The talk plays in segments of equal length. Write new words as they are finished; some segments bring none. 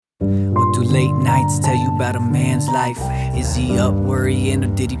late nights tell you about a man's life? Is he up worrying or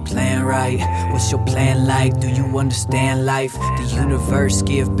did he plan right? What's your plan like? Do you understand life? The universe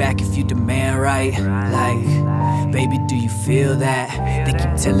give back if you demand right. Like, baby, do you feel that? They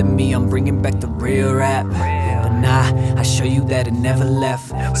keep telling me I'm bringing back the real rap, but nah, I show you that it never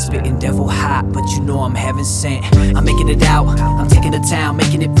left. Spitting devil hot, but you know I'm heaven sent. I'm making it out, I'm taking the town,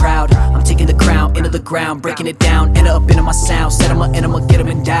 making it proud. I'm taking the crown into the ground, breaking it down, enter up into my sound. Set 'em up and I'ma get 'em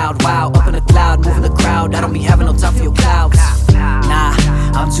endowed. Wow, up in the cloud, moving the crowd. I don't be having no time for your clouds. Nah,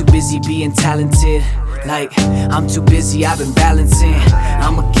 I'm too busy being talented. Like, I'm too busy, I've been balancing.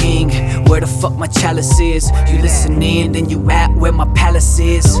 I'm a king, where the fuck my chalice is? You listen in, then you at where my palace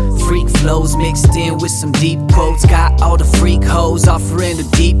is. Freak flows mixed in with some deep quotes. Got all the freak hoes offering a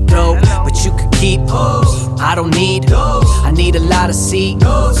deep throat, but you could keep hoes. I don't need those. I need a lot of seeds,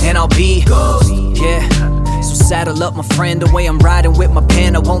 and I'll be yeah. So saddle up, my friend, the way I'm riding with my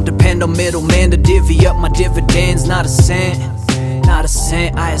pen. I won't depend on middlemen to divvy up my dividends. Not a cent, not a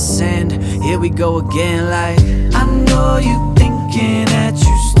cent, I ascend. Here we go again, like, I know you thinking that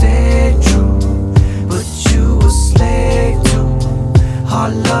you stay true, but you a slave to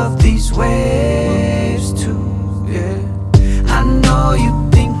all of these waves too, yeah. I know you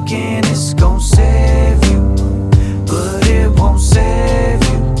thinking it's gon' save you, but it won't save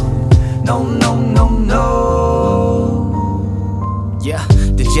you. No, no, no, no. Yeah,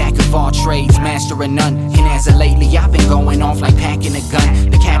 the jack of all trades, master of none. And as of lately, I've been going off like packing a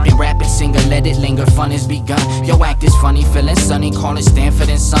gun. The captain, rapping, singer, let it linger, fun has begun. Yo, act is funny, feeling sunny, call it Stanford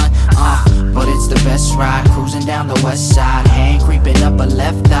and Son. But it's the best ride, cruising down the west side, hand creeping up a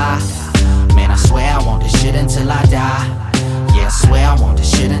left eye. Man, I swear I want this shit until I die. Yeah, I swear I want this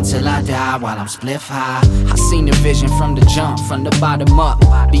shit until I die while I'm spliff high. I seen the vision from the jump, from the bottom up.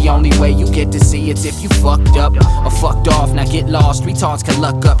 The only way you get to see it's if you fucked up or fucked off. Now get lost, retards can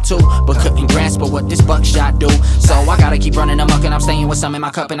luck up too, but couldn't grasp what this buckshot do. So I gotta keep running amok, and I'm staying with some in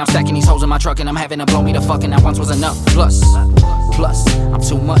my cup, and I'm stacking these hoes in my truck, and I'm having to blow me the fuck, and that once was enough. Plus, I'm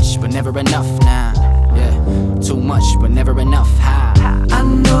too much, but never enough now. Yeah, too much, but never enough. I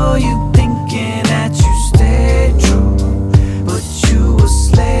know you thinking that you stay true, but you a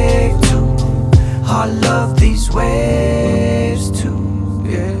slave to all of these waves too,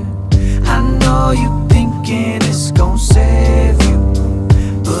 yeah. I know you thinking it's gon' save you,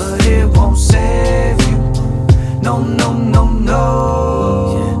 but it won't save you. No, no, no,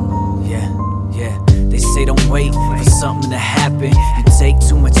 no. Yeah. They say don't wait for something to happen. You take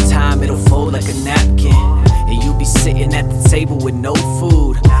too much time, it'll fold like a napkin, and you be sitting at the table with no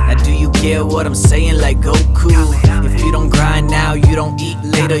food. Now do you get what I'm saying, like Goku? If you don't grind now, you don't eat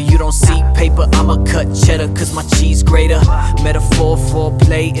later. You don't see paper, I'ma cut cheddar, cause my cheese grater. Metaphor for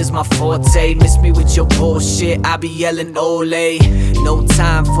play is my forte. Miss me with your bullshit, I be yelling ole. No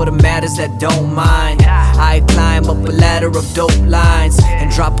time for the matters that don't mind. I climb up a ladder of dope lines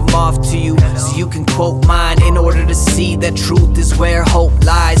and drop them off to you so you can quote mine, in order to see that truth is where hope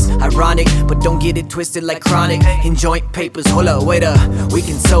lies. Ironic, but don't get it twisted like chronic in joint papers. Hold up, wait up, we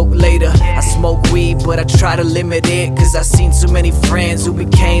can talk later. I smoke weed, but I try to limit it, cause I seen too many friends who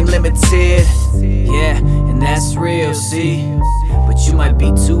became limited. Yeah, and that's real, see, but you might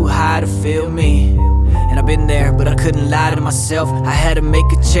be too high to feel me. And I've been there, but I couldn't lie to myself. I had to make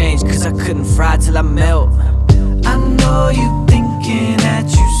a change, cause I couldn't fry till I melt. I know you thinking that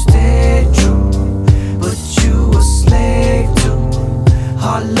you stay true, but you a slave to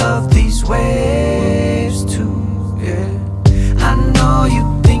all of these waves too, yeah. I know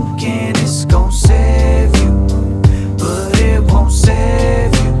you thinking it's gon' save you, but it won't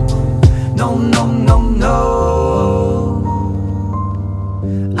save you. No, no, no, no.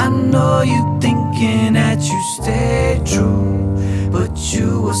 I know you thinking that you stay true, but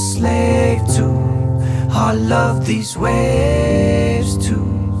you a slave to all of these waves too,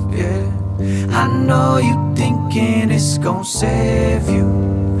 yeah. I know you thinking it's gon' save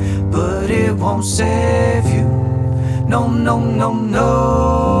you, but it won't save you. No, no, no,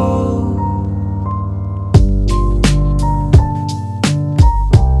 no.